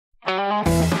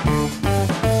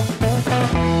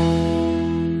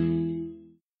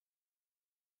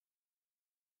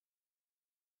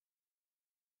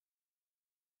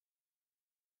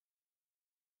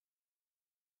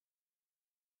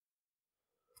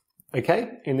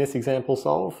Okay, in this example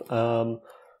solve,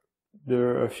 there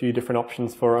are a few different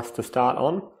options for us to start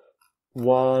on.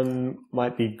 One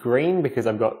might be green because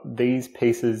I've got these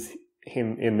pieces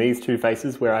in these two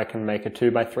faces where I can make a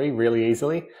 2x3 really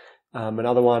easily.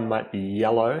 Another one might be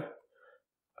yellow,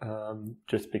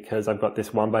 just because I've got this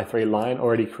 1x3 line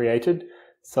already created.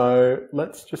 So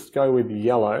let's just go with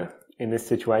yellow in this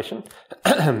situation.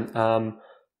 And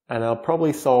I'll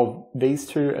probably solve these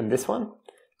two and this one.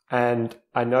 And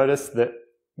I notice that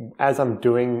as I'm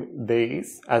doing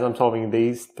these, as I'm solving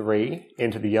these three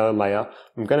into the yellow layer,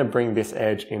 I'm going to bring this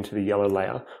edge into the yellow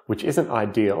layer, which isn't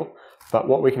ideal, but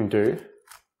what we can do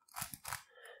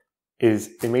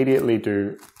is immediately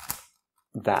do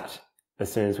that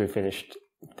as soon as we've finished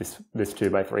this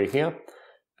 2x3 here,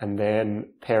 and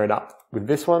then pair it up with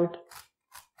this one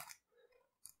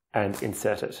and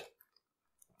insert it.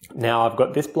 Now I've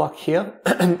got this block here,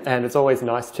 and it's always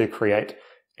nice to create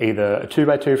either a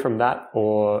 2x2 from that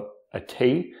or a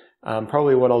T.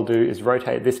 Probably what I'll do is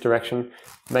rotate this direction,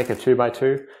 make a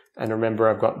 2x2, and remember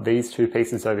I've got these two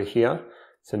pieces over here.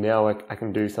 So now I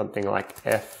can do something like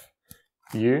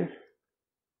FU,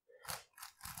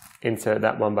 insert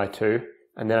that 1x2,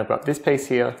 and then I've got this piece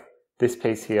here,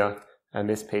 and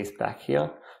this piece back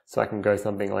here. So I can go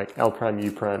something like L prime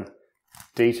U prime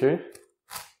D2,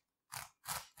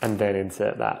 and then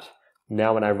insert that.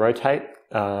 Now when I rotate,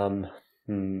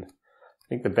 I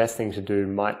think the best thing to do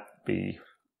might be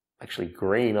actually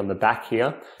green on the back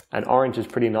here, and orange is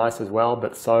pretty nice as well,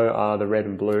 but so are the red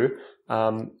and blue.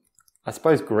 I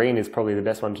suppose green is probably the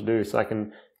best one to do, so I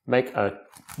can make a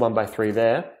 1x3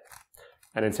 there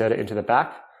and insert it into the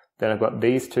back. Then I've got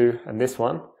these two and this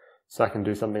one, so I can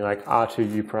do something like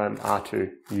R2 U prime,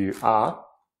 R2 U R.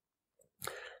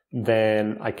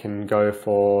 Then I can go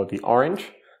for the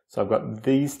orange. So I've got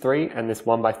these three and this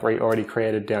 1x3 already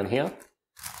created down here.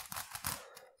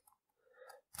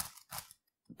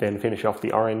 Then finish off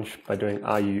the orange by doing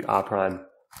RU R prime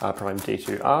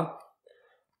D2 R.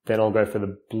 Then I'll go for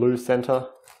the blue center,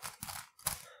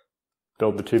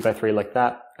 build the 2x3 like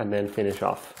that, and then finish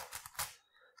off.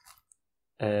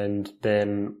 And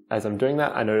then as I'm doing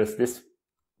that, I notice this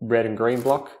red and green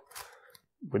block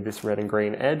with this red and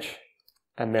green edge.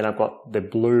 And then I've got the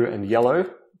blue and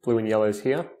yellows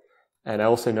here. And I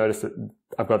also notice that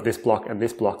I've got this block and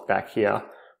this block back here,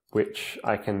 which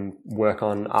I can work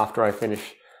on after I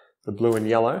finish the blue and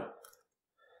yellow.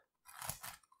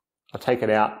 I'll take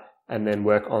it out and then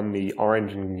work on the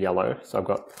orange and yellow. So I've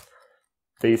got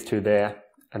these two there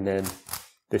and then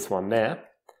this one there.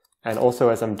 And also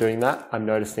as I'm doing that, I'm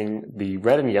noticing the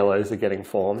red and yellows are getting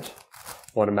formed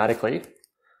automatically.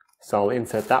 So I'll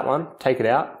insert that one, take it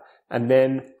out, and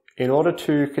then in order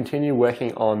to continue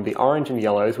working on the orange and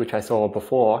yellows, which I saw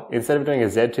before, instead of doing a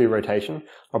Z2 rotation,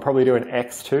 I'll probably do an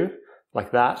X2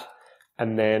 like that.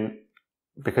 And then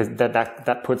because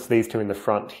that puts these two in the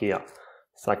front here.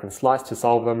 So I can slice to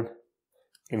solve them,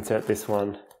 insert this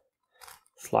one,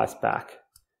 slice back.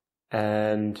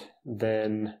 And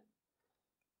then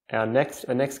our next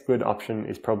good option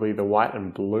is probably the white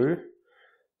and blue.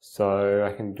 So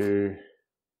I can do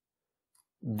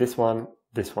this one,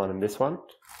 and this one.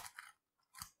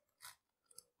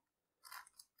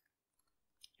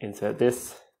 Insert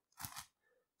this,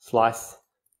 slice.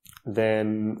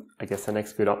 Then I guess the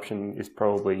next good option is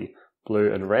probably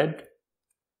blue and red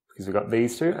because we've got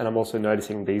these two, and I'm also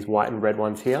noticing these white and red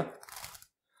ones here.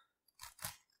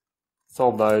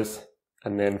 Solve those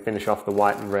and then finish off the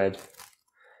white and red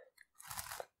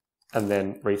and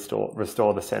then restore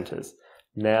the centers.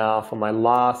 Now for my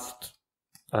last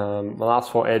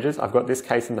four edges, I've got this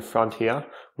case in the front here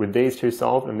with these two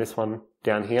solved and this one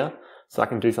down here. So I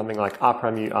can do something like R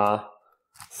prime U R,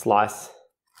 slice,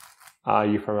 R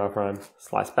U prime R prime,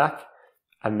 slice back,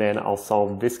 and then I'll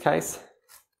solve this case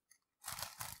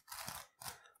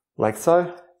like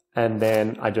so, and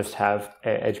then I just have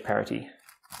edge parity.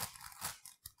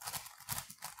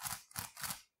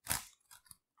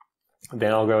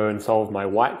 Then I'll go and solve my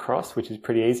white cross, which is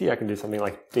pretty easy. I can do something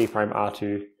like D prime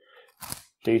R2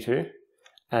 D2,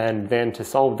 and then to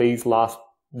solve this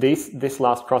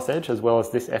last cross edge as well as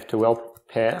this F2L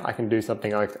pair, I can do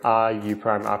something like R U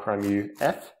prime R prime U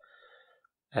F,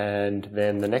 and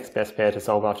then the next best pair to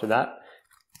solve after that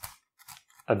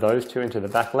are those two into the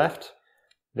back left.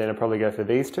 Then I'll probably go for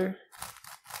these two.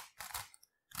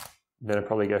 Then I'll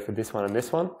probably go for this one and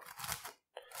this one.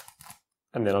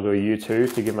 And then I'll do a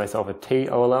U2 to give myself a T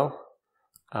OLL.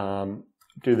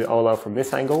 Do the OLL from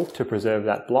this angle to preserve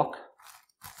that block.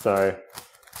 So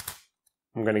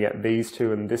I'm going to get these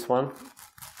two and this one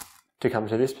to come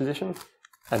to this position,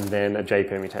 and then a J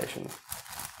permutation.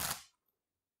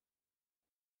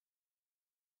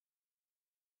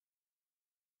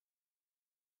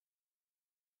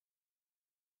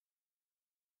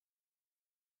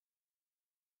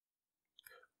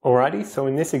 Alrighty, so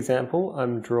in this example,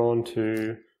 I'm drawn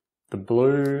to the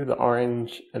blue, the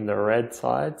orange, and the red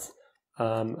sides.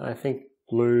 I think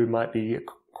blue might be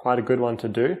quite a good one to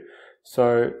do.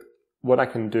 So what I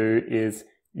can do is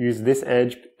use this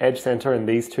edge center and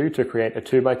these two to create a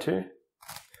 2x2.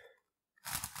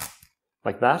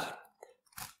 Like that.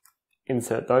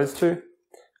 Insert those two.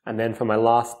 And then for my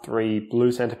last three blue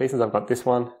centerpieces, I've got this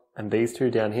one and these two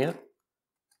down here.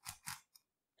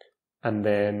 And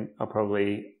then I'll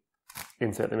probably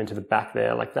insert them into the back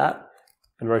there like that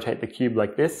and rotate the cube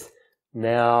like this.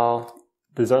 Now,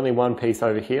 there's only one piece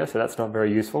over here, so that's not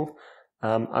very useful.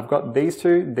 I've got these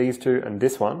two, and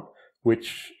this one,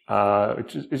 which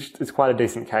is quite a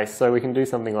decent case. So we can do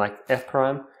something like F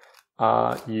prime,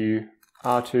 R, U,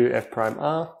 R2, F prime,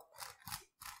 R,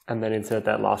 and then insert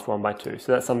that last 1x2.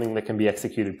 So that's something that can be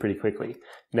executed pretty quickly.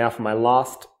 Now for my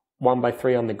last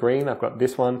 1x3 on the green, I've got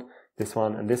this one,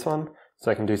 and this one. So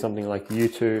I can do something like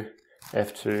U2,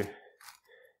 F2,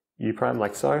 U prime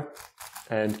like so,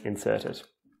 and insert it.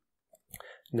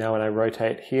 Now when I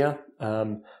rotate here,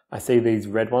 I see these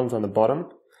red ones on the bottom.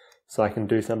 So I can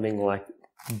do something like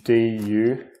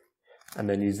DU, and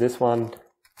then use this one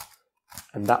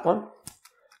and that one.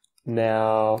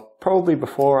 Now, probably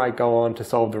before I go on to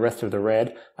solve the rest of the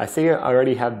red, I see I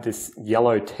already have this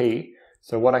yellow T.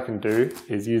 So what I can do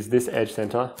is use this edge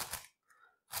center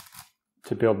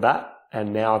to build that.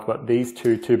 And now I've got these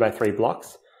two 2x3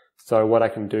 blocks. So what I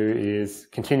can do is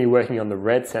continue working on the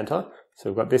red center. So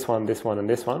we've got this one, and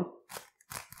this one.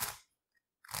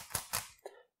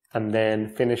 And then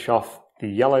finish off the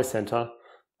yellow center.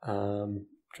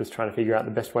 Just trying to figure out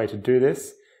the best way to do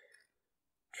this.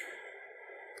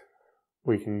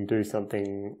 We can do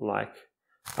something like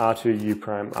R2, U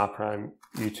prime, R prime,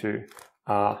 U2,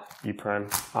 R, U prime,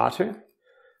 R2,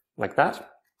 like that.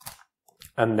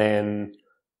 And then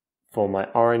for my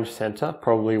orange center,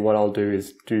 probably what I'll do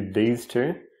is do these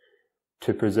two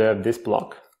to preserve this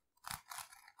block,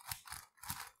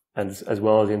 as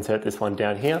well as insert this one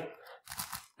down here,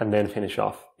 and then finish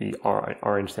off the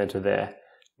orange center there.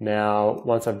 Now,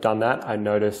 once I've done that, I've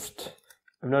noticed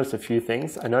a few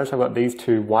things. I noticed I've got these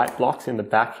two white blocks in the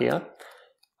back here,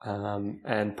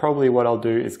 and probably what I'll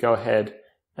do is go ahead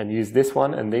and use this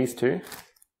one and these two,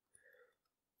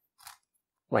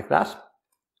 like that.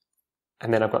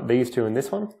 And then I've got these two and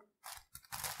this one.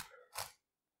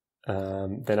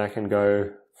 Then I can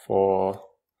go for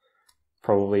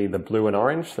probably the blue and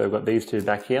orange. So I've got these two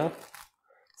back here.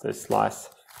 So slice,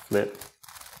 flip,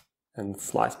 and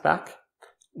slice back.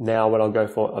 Now what I'll go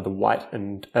for are the white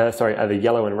and, are the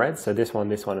yellow and red. So this one,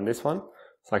 and this one.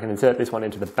 So I can insert this one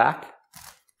into the back,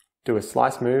 do a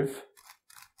slice move,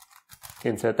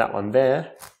 insert that one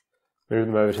there, move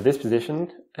them over to this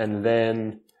position, and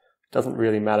then doesn't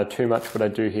really matter too much what I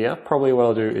do here. Probably what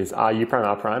I'll do is R, U prime,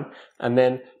 R prime. And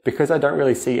then because I don't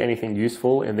really see anything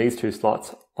useful in these two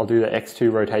slots, I'll do the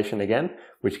X2 rotation again,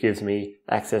 which gives me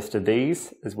access to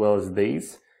these as well as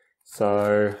these.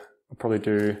 So I'll probably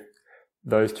do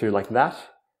those two like that.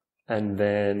 And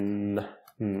then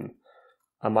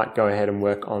I might go ahead and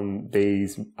work on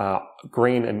these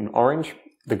green and orange,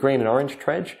 the green and orange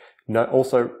tredge. No,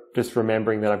 also just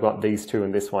remembering that I've got these two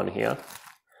and this one here.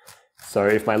 So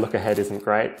if my look ahead isn't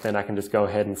great, then I can just go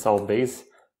ahead and solve these,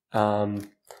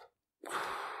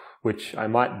 which I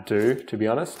might do, to be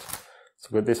honest. So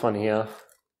with this one here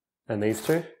and these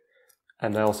two.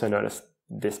 And I also notice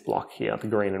this block here, the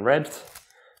green and red.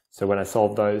 So when I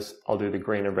solve those, I'll do the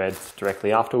green and reds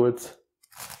directly afterwards.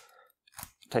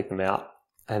 Take them out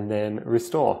and then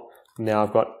restore. Now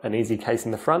I've got an easy case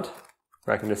in the front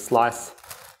where I can just slice,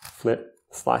 flip,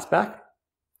 slice back.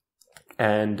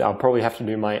 And I'll probably have to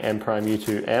do my M prime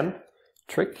U2 M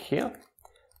trick here.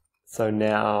 So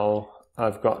now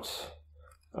I've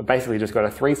basically just got a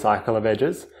 3 cycle of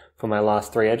edges for my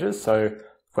last 3 edges. So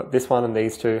I've got this one and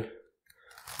these two.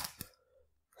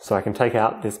 So I can take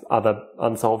out this other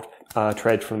unsolved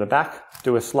tredge from the back,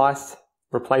 do a slice,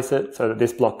 replace it so that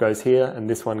this block goes here and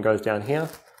this one goes down here.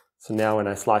 So now when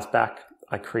I slice back,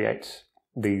 I create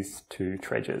these 2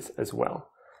 tredges as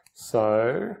well.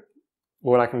 So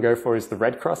what I can go for is the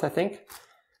red cross, I think.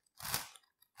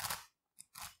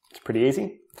 It's pretty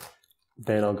easy.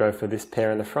 Then I'll go for this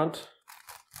pair in the front.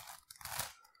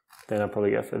 Then I'll probably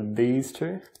go for these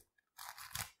 2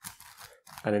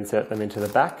 and insert them into the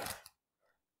back.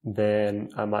 Then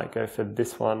I might go for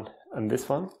this one and this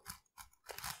one.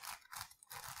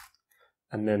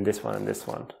 And then this one and this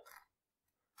one.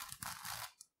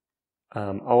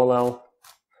 OLL.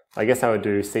 I guess I would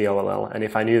do COLL, and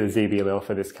if I knew the ZBLL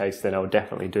for this case, then I would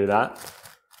definitely do that.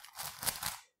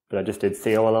 But I just did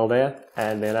COLL there,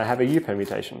 and then I have a U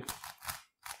permutation.